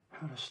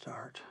how to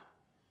start.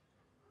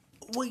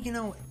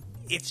 Well,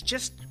 it's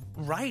just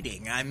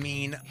writing. I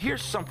mean...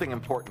 Here's something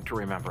important to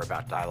remember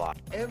about dialogue.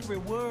 Every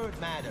word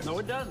matters. No,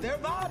 it doesn't. They're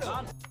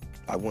vital.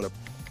 I want to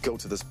go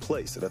to this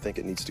place that I think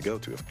it needs to go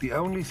to. The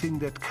only thing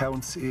that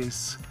counts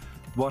is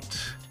what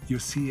you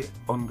see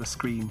on the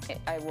screen.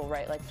 I will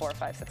write like 4 or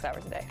 5, 6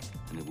 hours a day.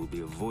 And it will be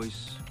a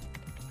voice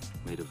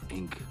made of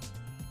ink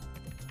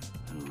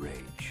and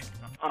rage.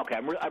 Okay,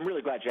 I'm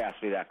really glad you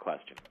asked me that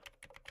question.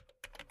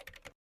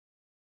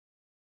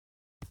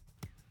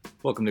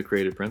 Welcome to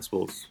Creative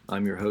Principles.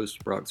 I'm your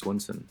host, Brock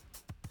Swinson.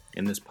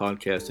 In this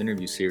podcast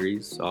interview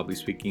series, I'll be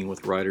speaking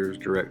with writers,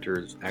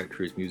 directors,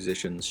 actors,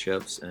 musicians,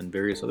 chefs, and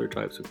various other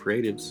types of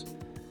creatives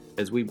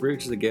as we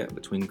bridge the gap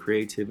between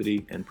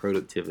creativity and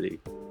productivity.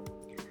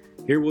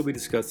 Here we'll be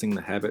discussing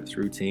the habits,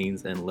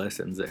 routines, and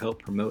lessons that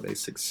help promote a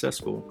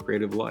successful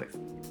creative life.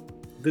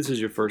 If this is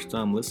your first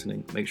time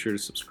listening, make sure to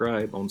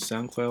subscribe on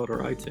SoundCloud or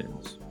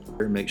iTunes.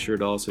 Make sure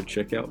to also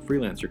check out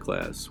Freelancer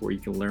Class, where you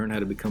can learn how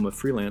to become a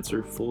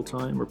freelancer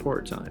full-time or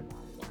part-time.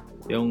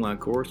 The online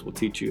course will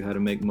teach you how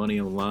to make money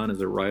online as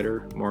a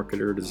writer,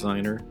 marketer,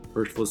 designer,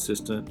 virtual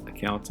assistant,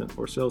 accountant,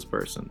 or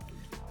salesperson.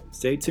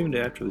 Stay tuned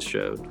after the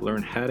show to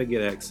learn how to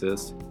get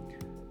access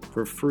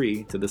for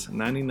free to this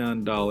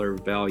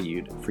 $99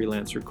 valued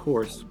freelancer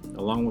course,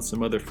 along with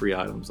some other free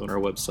items on our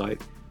website,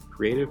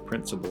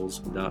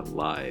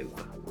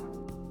 creativeprinciples.live.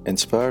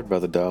 Inspired by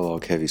the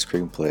dialogue-heavy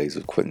screenplays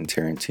of Quentin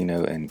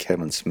Tarantino and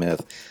Kevin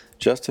Smith,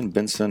 Justin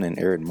Benson and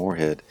Aaron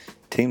Moorhead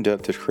teamed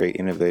up to create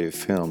innovative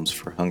films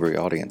for hungry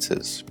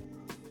audiences.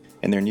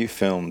 In their new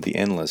film, The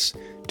Endless,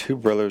 two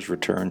brothers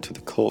return to the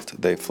cult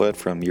they fled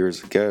from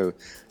years ago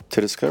to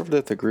discover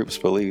that the group's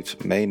beliefs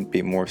may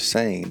be more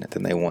sane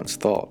than they once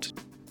thought.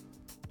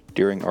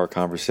 During our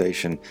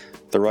conversation,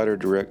 the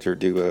writer-director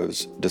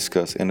duos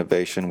discuss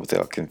innovation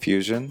without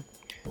confusion,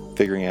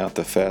 figuring out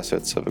the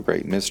facets of a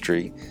great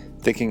mystery,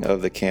 thinking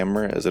of the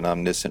camera as an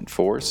omniscient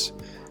force,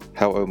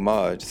 how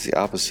homage is the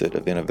opposite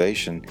of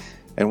innovation,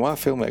 and why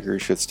filmmakers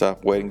should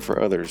stop waiting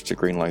for others to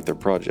greenlight their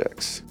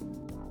projects.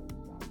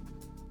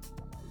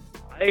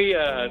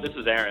 This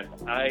is Aaron.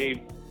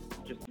 I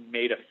just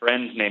made a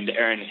friend named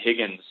Aaron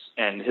Higgins,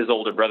 and his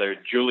older brother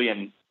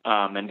Julian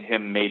and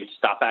him made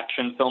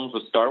stop-action films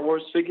with Star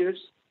Wars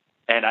figures,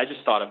 and I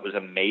just thought it was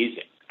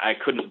amazing. I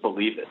couldn't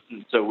believe it.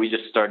 And so we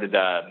just started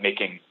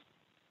making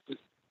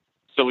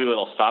silly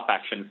little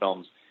stop-action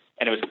films,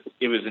 and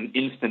it was an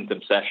instant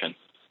obsession.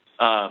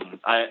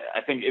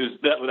 I think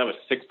that was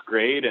 6th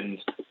grade,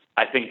 and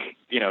I think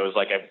it was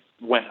like I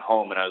went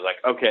home and I was like,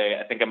 okay,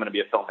 I think I'm going to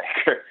be a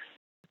filmmaker.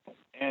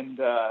 And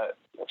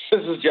this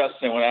is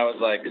Justin. When I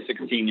was like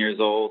 16 years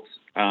old,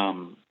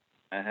 I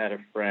had a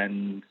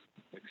friend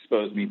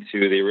expose me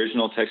to the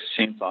original Texas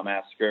Chainsaw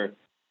Massacre,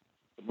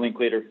 the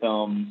Linklater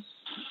films,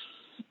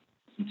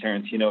 some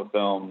Tarantino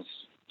films,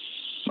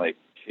 like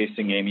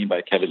Chasing Amy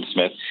by Kevin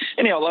Smith.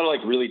 And a lot of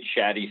like really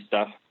chatty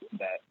stuff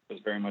that was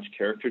very much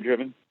character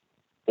driven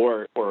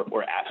or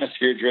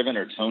atmosphere driven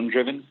or tone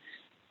driven.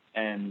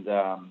 And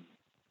I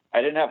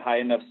didn't have high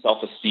enough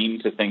self-esteem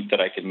to think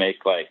that I could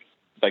make like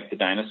the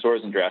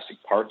dinosaurs in Jurassic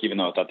Park, even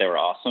though I thought they were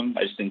awesome.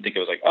 I just didn't think it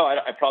was like,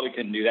 I probably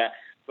couldn't do that.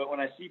 But when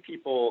I see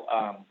people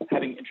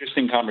having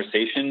interesting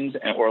conversations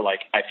or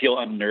like I feel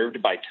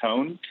unnerved by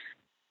tone,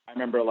 I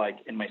remember like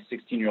in my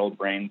 16-year-old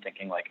brain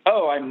thinking like,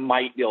 I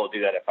might be able to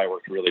do that if I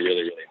worked really,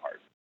 really, really hard.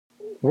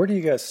 Where do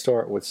you guys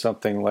start with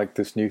something like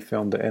this new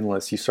film, The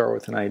Endless? You start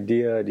with an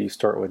idea? Do you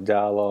start with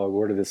dialogue?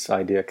 Where did this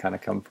idea kind of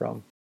come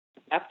from?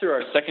 After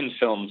our second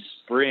film,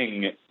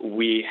 Spring,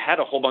 we had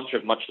a whole bunch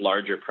of much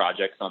larger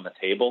projects on the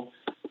table,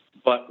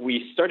 but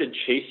we started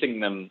chasing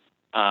them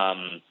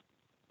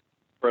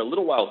for a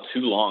little while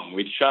too long.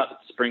 We'd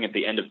shot Spring at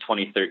the end of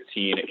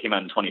 2013. It came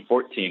out in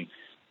 2014.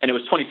 And it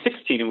was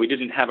 2016, and we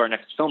didn't have our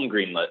next film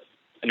greenlit.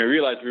 And we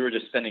realized we were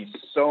just spending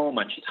so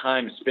much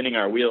time spinning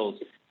our wheels,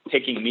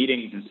 taking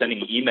meetings and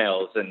sending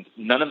emails, and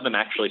none of them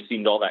actually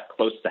seemed all that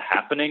close to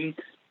happening,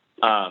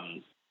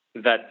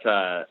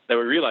 that we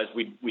realized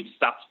we'd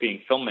stopped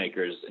being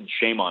filmmakers, and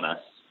shame on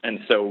us.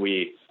 And so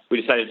we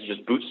decided to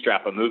just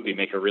bootstrap a movie,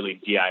 make a really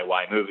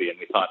DIY movie. And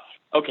we thought,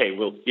 okay,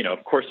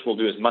 of course we'll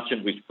do as much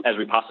as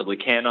we possibly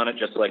can on it,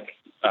 just like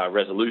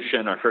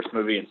Resolution, our first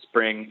movie in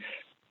Spring.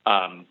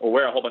 We'll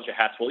wear a whole bunch of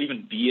hats. We'll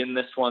even be in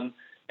this one,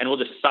 and we'll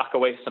just sock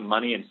away some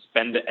money and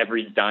spend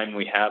every dime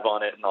we have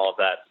on it and all of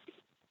that.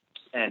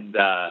 And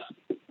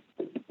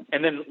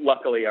then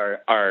luckily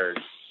our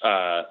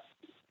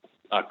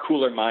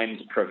cooler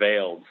minds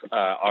prevailed.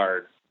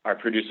 Our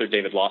producer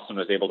David Lawson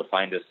was able to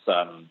find us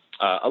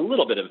a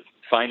little bit of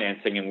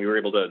financing, and we were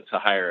able to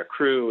hire a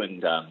crew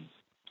and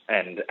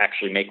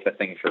actually make the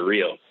thing for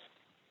real.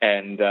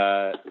 And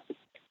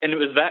it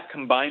was that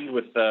combined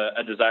with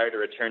a desire to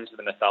return to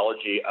the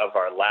mythology of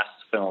our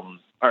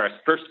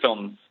first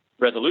film,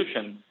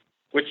 Resolution,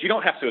 which you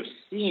don't have to have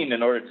seen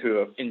in order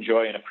to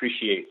enjoy and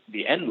appreciate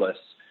The Endless,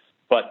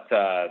 but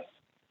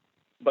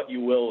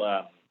you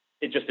will.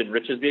 It just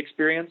enriches the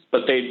experience.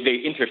 But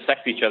they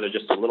intersect each other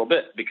just a little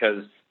bit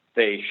because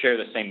they share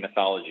the same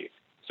mythology.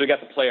 we got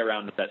to play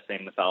around with that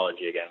same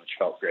mythology again, which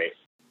felt great.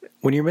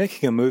 When you're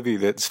making a movie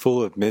that's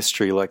full of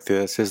mystery like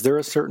this, is there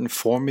a certain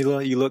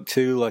formula you look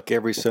to, like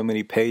every so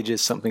many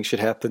pages something should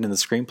happen in the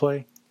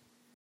screenplay?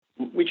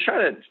 We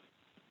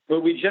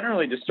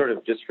generally just sort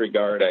of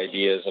disregard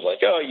ideas of like,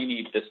 oh, you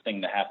need this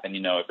thing to happen,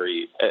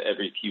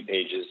 every few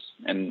pages,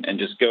 and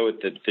just go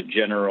with the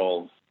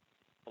general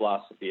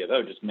philosophy of,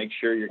 just make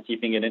sure you're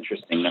keeping it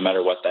interesting, no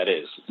matter what that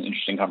is. It's an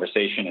interesting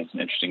conversation, it's an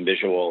interesting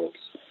visual,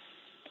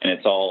 and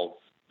it's all,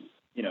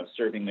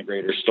 serving the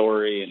greater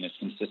story, and it's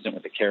consistent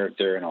with the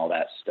character and all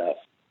that stuff.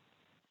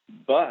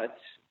 But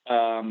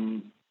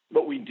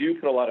what we do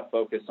put a lot of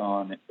focus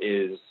on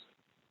is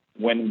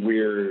when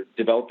we're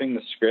developing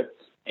the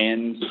script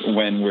and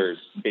when we're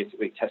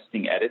basically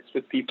testing edits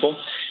with people,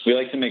 we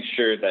like to make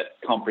sure that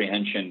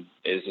comprehension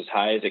is as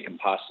high as it can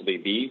possibly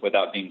be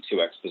without being too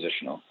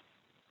expositional.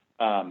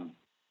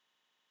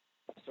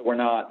 So we're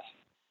not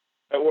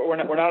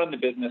in the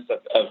business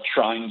of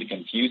trying to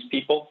confuse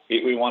people.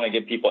 We want to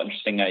give people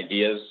interesting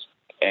ideas,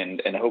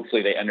 and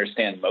hopefully they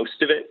understand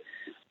most of it.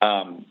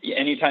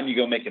 Anytime you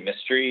go make a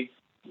mystery,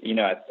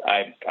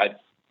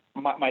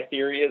 my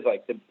theory is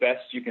like the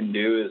best you can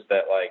do is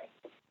that like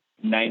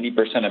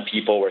 90% of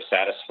people were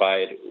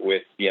satisfied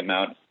with the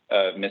amount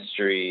of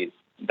mystery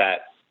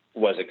that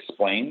was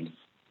explained.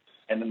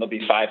 And then there'll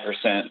be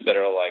 5% that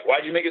are like,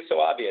 why'd you make it so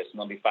obvious? And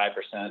there'll be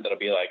 5% that'll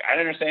be like, I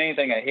don't understand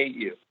anything. I hate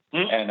you.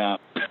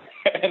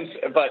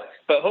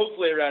 But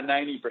hopefully around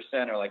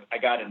 90% are like, I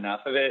got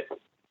enough of it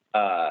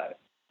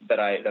that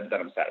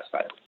I'm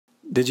satisfied.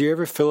 Did you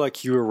ever feel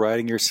like you were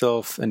writing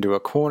yourself into a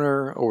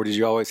corner, or did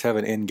you always have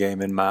an end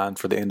game in mind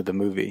for the end of the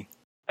movie?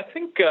 I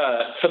think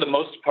for the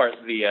most part,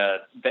 the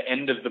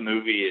end of the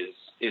movie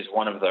is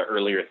one of the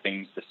earlier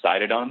things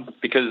decided on,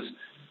 because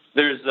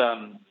there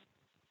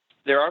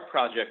are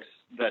projects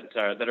that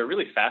are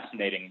really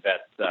fascinating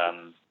that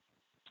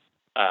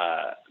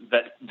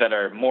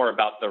are more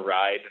about the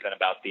ride than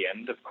about the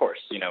end. Of course,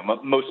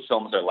 most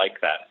films are like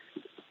that,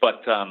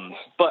 but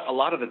a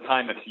lot of the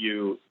time, if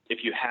you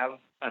have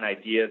an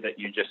idea that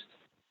you just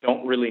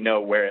don't really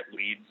know where it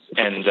leads,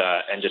 and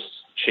just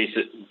chase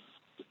it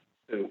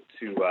to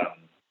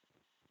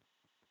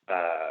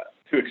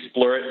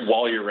explore it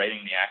while you're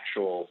writing the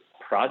actual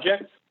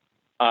project,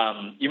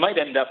 you might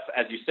end up,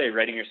 as you say,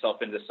 writing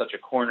yourself into such a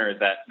corner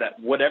that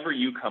whatever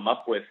you come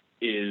up with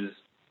is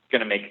going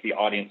to make the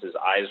audience's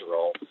eyes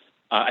roll.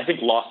 I think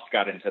Lost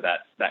got into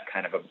that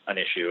kind of an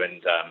issue,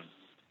 and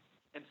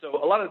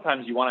so a lot of the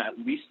times you want to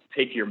at least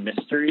take your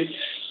mystery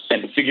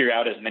and figure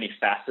out as many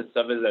facets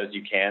of it as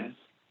you can,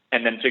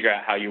 and then figure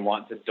out how you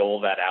want to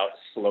dole that out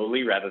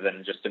slowly rather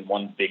than just in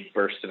one big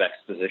burst of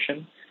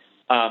exposition.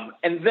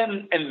 And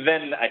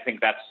then I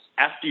think that's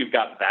after you've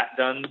got that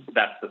done,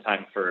 that's the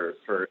time for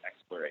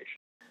exploration.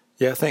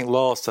 Yeah, I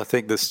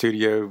think the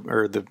studio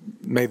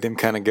made them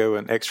kind of go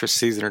an extra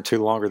season or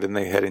two longer than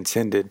they had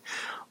intended.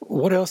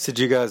 What else did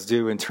you guys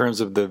do in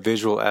terms of the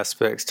visual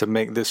aspects to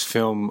make this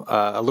film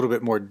a little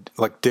bit more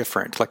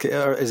different?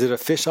 Is it a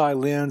fisheye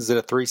lens? Is it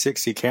a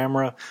 360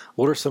 camera?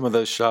 What are some of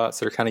those shots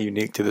that are kind of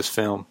unique to this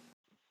film?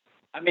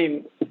 I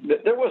mean,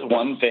 there was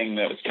one thing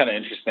that was kind of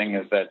interesting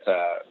is that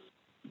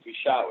we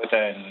shot with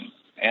an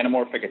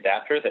anamorphic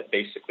adapter that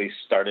basically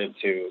started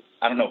to,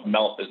 I don't know if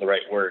melt is the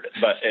right word,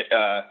 but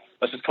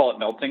let's just call it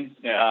melting.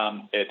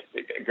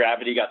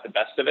 Gravity got the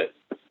best of it,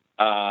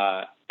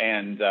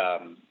 and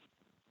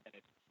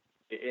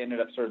it ended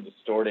up sort of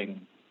distorting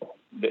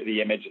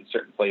the image in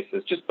certain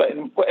places, but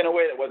in a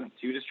way that wasn't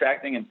too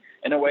distracting, and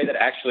in a way that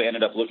actually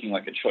ended up looking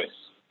like a choice.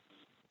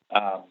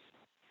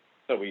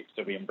 So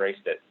we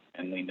embraced it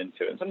and leaned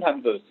into it. And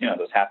sometimes those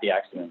happy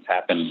accidents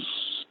happen.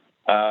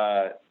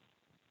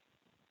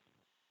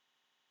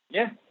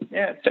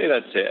 I'd say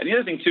that's it. And the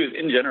other thing too is,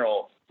 in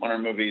general, on our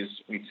movies,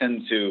 we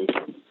tend to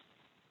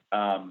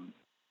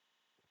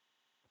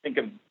think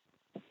of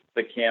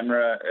the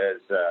camera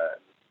as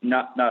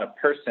not a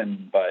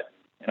person, but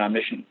an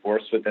omniscient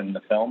force within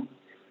the film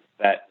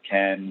that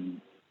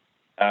can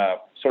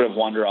sort of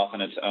wander off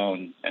on its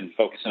own and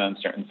focus on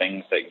certain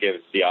things that give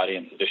the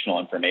audience additional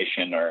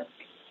information or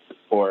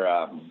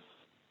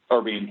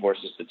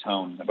reinforces the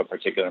tone of a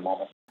particular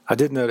moment. I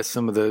did notice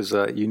some of those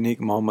unique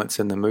moments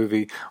in the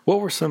movie.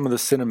 What were some of the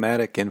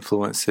cinematic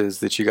influences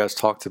that you guys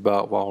talked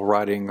about while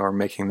writing or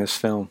making this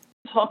film?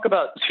 Talk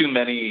about too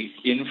many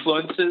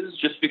influences,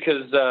 just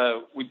because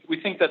we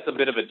think that's a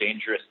bit of a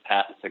dangerous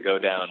path to go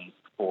down.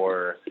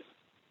 For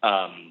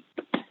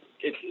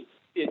it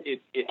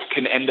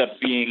can end up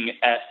being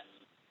at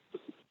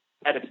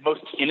its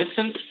most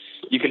innocent.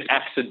 You can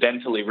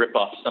accidentally rip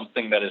off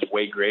something that is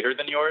way greater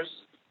than yours,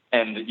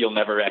 and you'll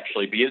never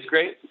actually be as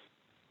great.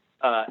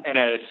 And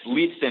at its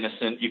least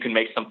innocent, you can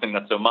make something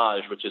that's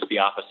homage, which is the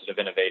opposite of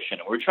innovation.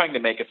 And we're trying to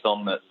make a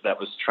film that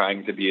was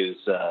trying to be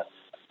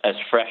as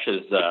fresh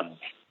as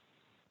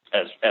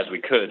we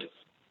could.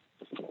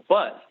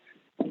 But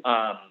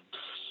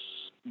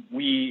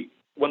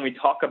when we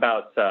talk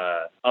about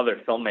other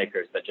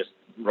filmmakers that just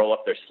roll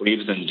up their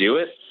sleeves and do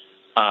it,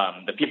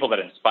 the people that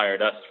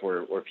inspired us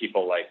were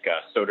people like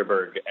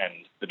Soderbergh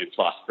and the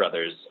Duplass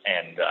brothers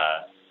and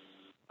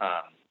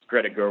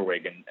Greta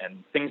Gerwig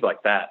and things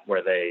like that,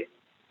 where they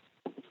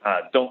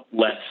don't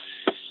let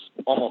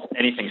almost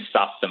anything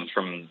stop them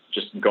from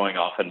just going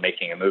off and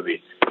making a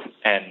movie.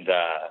 And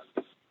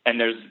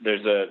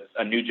there's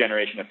a new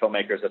generation of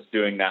filmmakers that's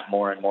doing that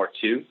more and more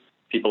too.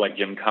 People like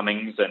Jim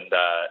Cummings and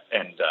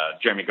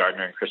Jeremy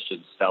Gardner and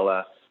Christian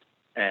Stella,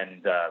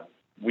 and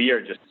we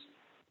are just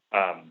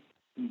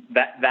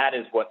that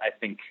is what I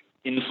think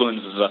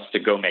influences us to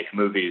go make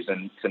movies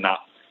and to not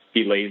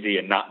be lazy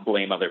and not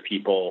blame other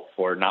people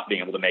for not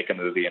being able to make a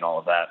movie and all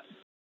of that.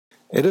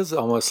 It is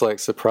almost like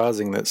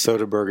surprising that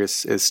Soderbergh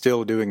is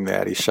still doing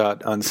that. He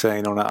shot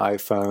Unsane on an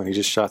iPhone. He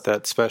just shot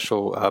that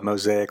special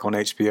Mosaic on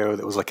HBO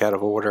that was like out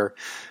of order.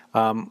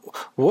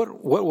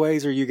 What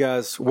ways are you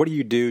guys? What do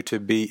you do to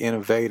be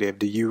innovative?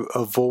 Do you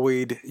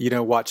avoid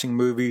watching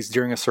movies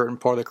during a certain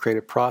part of the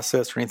creative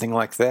process or anything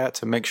like that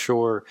to make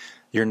sure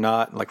you're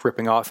not like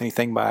ripping off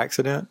anything by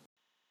accident?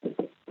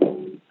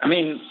 I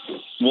mean,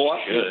 we'll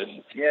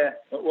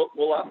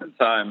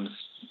oftentimes,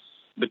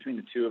 between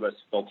the two of us,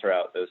 filter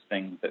out those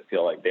things that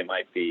feel like they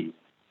might be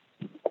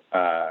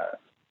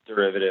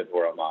derivative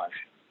or homage.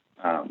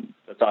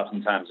 That's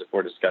oftentimes if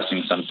we're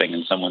discussing something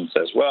and someone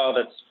says, well,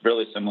 that's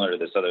really similar to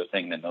this other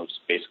thing, then they'll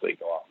just basically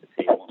go off the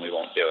table and we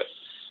won't do it.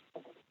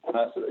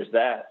 So there's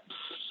that.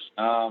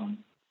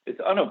 It's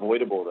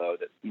unavoidable, though,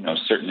 that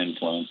certain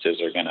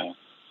influences are gonna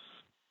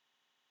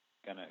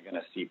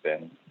seep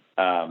in.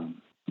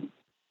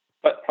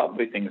 But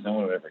probably things no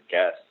one would ever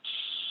guess.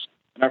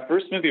 In our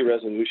first movie,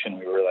 Resolution,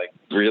 we were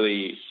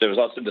there was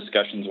also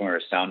discussions when we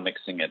were sound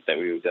mixing it that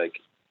we would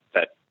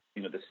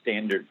the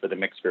standard for the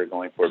mix we were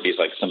going for would be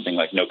something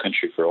like No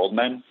Country for Old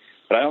Men.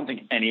 But I don't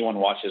think anyone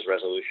watches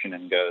Resolution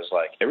and goes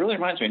it really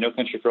reminds me of No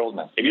Country for Old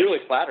Men. It'd be really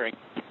flattering.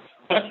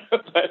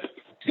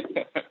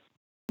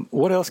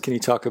 What else can you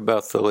talk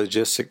about the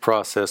logistic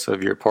process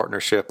of your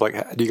partnership?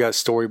 Like, do you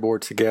guys storyboard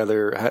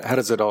together? How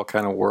does it all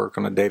kind of work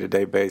on a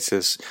day-to-day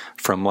basis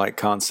from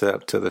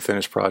concept to the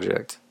finished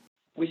project?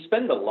 We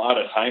spend a lot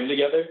of time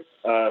together,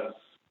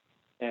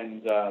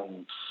 and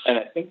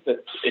I think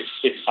that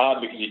it's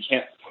odd because you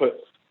can't put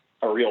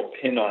a real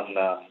pin on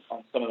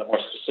some of the more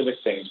specific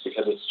things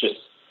because it's just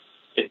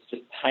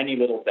tiny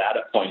little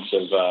data points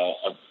of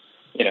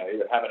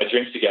either having a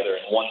drink together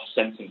and one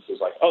sentence is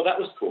like, oh, that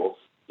was cool,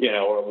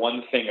 or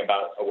one thing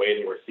about a way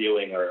that we're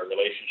feeling or a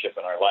relationship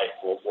in our life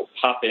will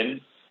pop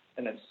in,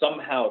 and then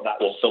somehow that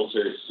will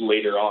filter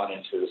later on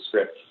into the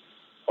script.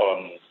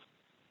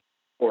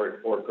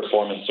 Or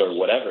performance or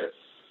whatever.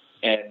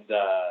 And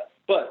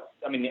but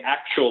I mean the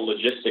actual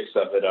logistics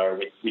of it are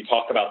we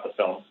talk about the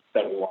film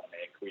that we want to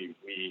make.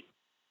 We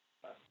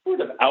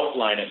sort of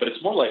outline it, but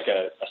it's more like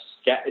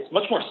it's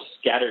much more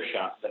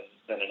scattershot than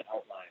an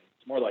outline.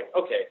 It's more like,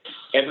 okay,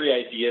 every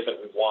idea that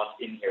we want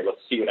in here,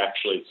 let's see what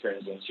actually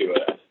turns into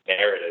a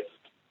narrative.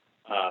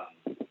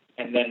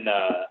 And then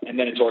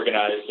it's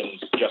organized and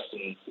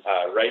Justin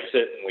writes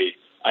it and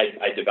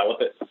I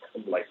develop it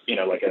like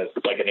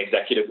an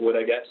executive would,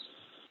 I guess.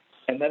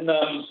 And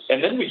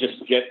then we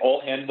just get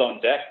all hands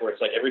on deck where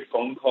it's like every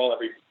phone call,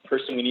 every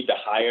person we need to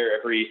hire,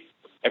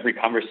 every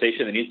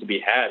conversation that needs to be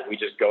had, we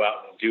just go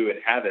out and do and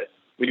have it.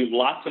 We do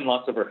lots and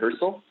lots of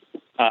rehearsal.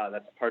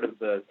 That's part of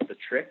the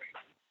trick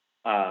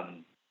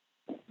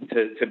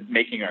to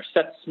making our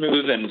sets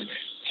smooth and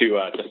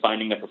to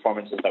finding the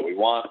performances that we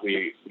want.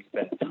 We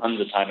spend tons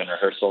of time in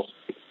rehearsal.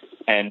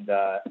 And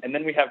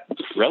then we have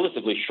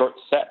relatively short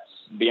sets.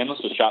 The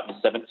Endless was shot in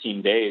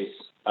 17 days,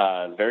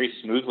 very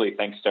smoothly,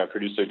 thanks to our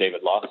producer,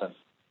 David Lawson.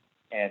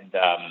 And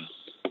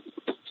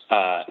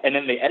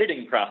then the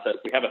editing process,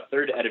 we have a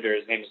third editor.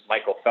 His name is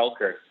Michael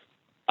Felker,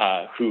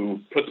 who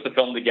puts the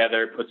film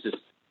together, puts his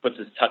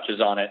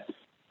touches on it.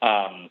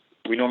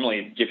 We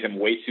normally give him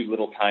way too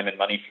little time and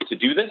money to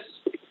do this.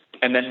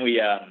 And then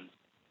we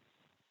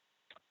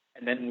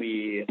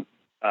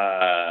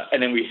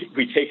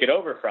take it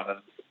over from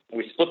him.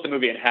 We split the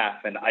movie in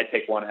half, and I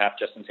take one half,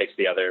 Justin takes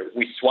the other.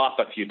 We swap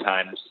a few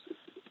times,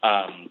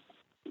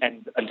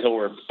 and until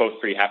we're both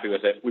pretty happy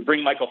with it. We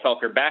bring Michael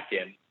Felker back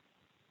in,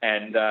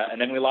 and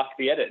then we lock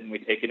the edit, and we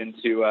take it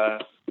into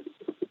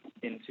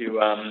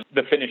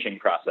the finishing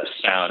process,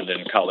 sound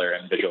and color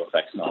and visual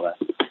effects and all that.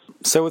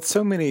 So with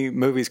so many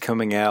movies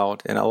coming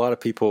out, and a lot of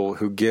people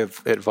who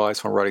give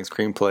advice on writing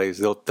screenplays,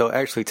 they'll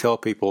actually tell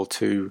people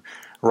to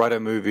write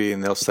a movie,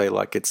 and they'll say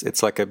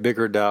it's like a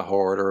bigger Die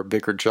Hard or a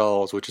bigger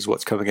Jaws, which is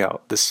what's coming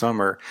out this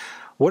summer.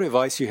 What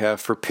advice you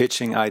have for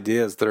pitching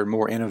ideas that are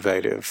more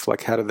innovative?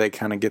 Like, how do they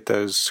kind of get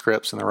those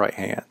scripts in the right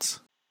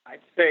hands?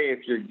 I'd say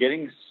if you're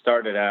getting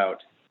started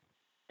out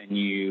and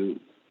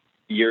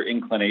your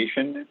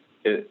inclination,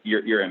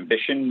 your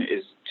ambition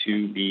is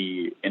to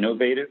be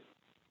innovative,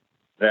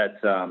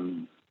 that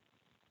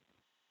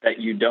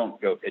you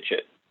don't go pitch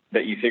it,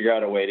 that you figure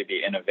out a way to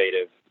be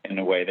innovative in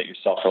a way that you're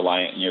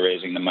self-reliant and you're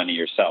raising the money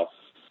yourself.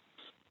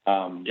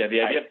 The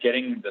idea of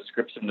getting the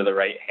scripts into the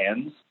right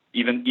hands,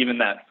 even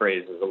that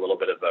phrase is a little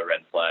bit of a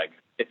red flag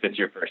if it's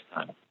your first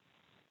time.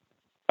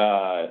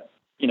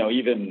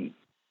 even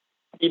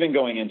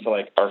going into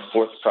like our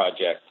fourth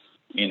project,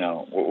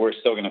 we're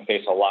still going to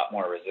face a lot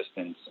more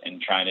resistance in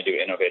trying to do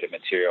innovative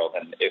material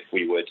than if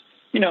we would,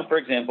 for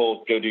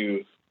example, go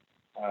do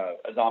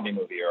a zombie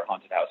movie or a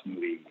haunted house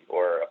movie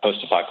or a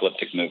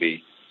post-apocalyptic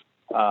movie.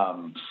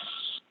 And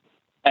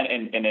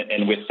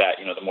with that,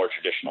 the more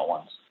traditional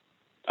ones.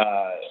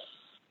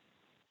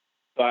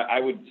 So I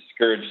would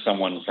discourage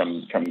someone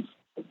from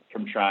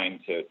trying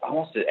to,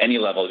 almost at any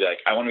level, be like,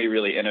 I want to be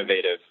really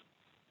innovative,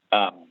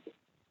 and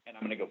I'm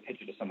going to go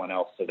pitch it to someone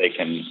else so they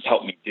can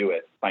help me do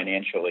it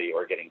financially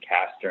or getting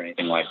cast or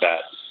anything like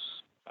that.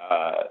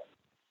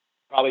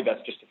 Probably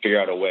best just to figure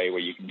out a way where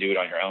you can do it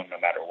on your own no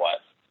matter what.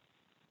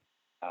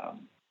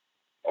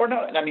 Or no,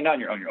 I mean, not on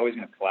your own. You're always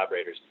going to have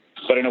collaborators,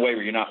 but in a way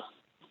where you're not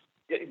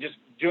just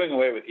doing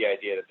away with the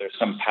idea that there's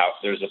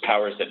there's a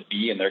powers that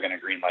be and they're going to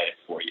greenlight it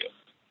for you.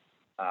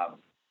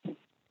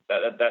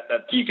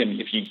 That you can,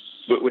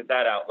 with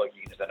that outlook,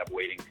 you can just end up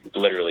waiting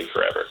literally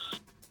forever.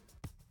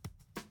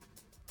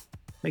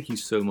 Thank you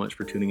so much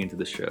for tuning into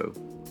the show.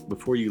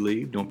 Before you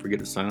leave, don't forget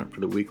to sign up for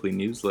the weekly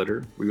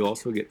newsletter, where you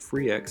also get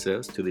free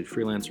access to the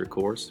freelancer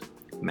course,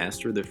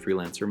 Master the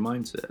Freelancer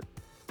Mindset.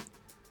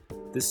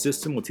 This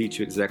system will teach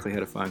you exactly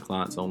how to find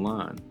clients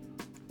online,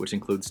 which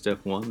includes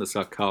Step 1, the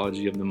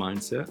psychology of the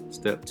mindset,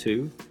 Step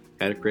 2,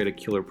 how to create a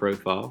killer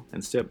profile,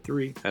 and Step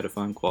 3, how to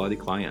find quality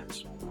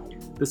clients.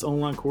 This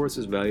online course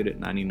is valued at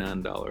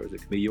 $99.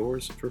 It can be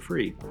yours for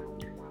free.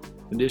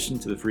 In addition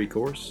to the free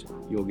course,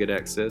 you will get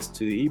access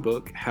to the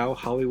ebook, How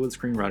Hollywood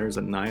Screenwriters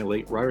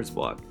Annihilate Writer's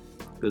Block.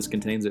 This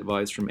contains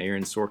advice from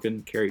Aaron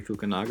Sorkin, Cary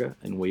Fukunaga,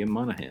 and William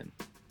Monahan.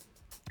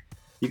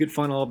 You can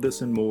find all of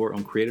this and more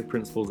on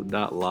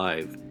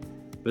creativeprinciples.live.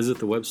 Visit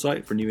the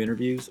website for new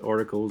interviews,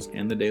 articles,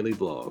 and the daily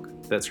blog.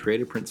 That's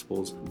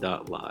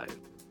creativeprinciples.live.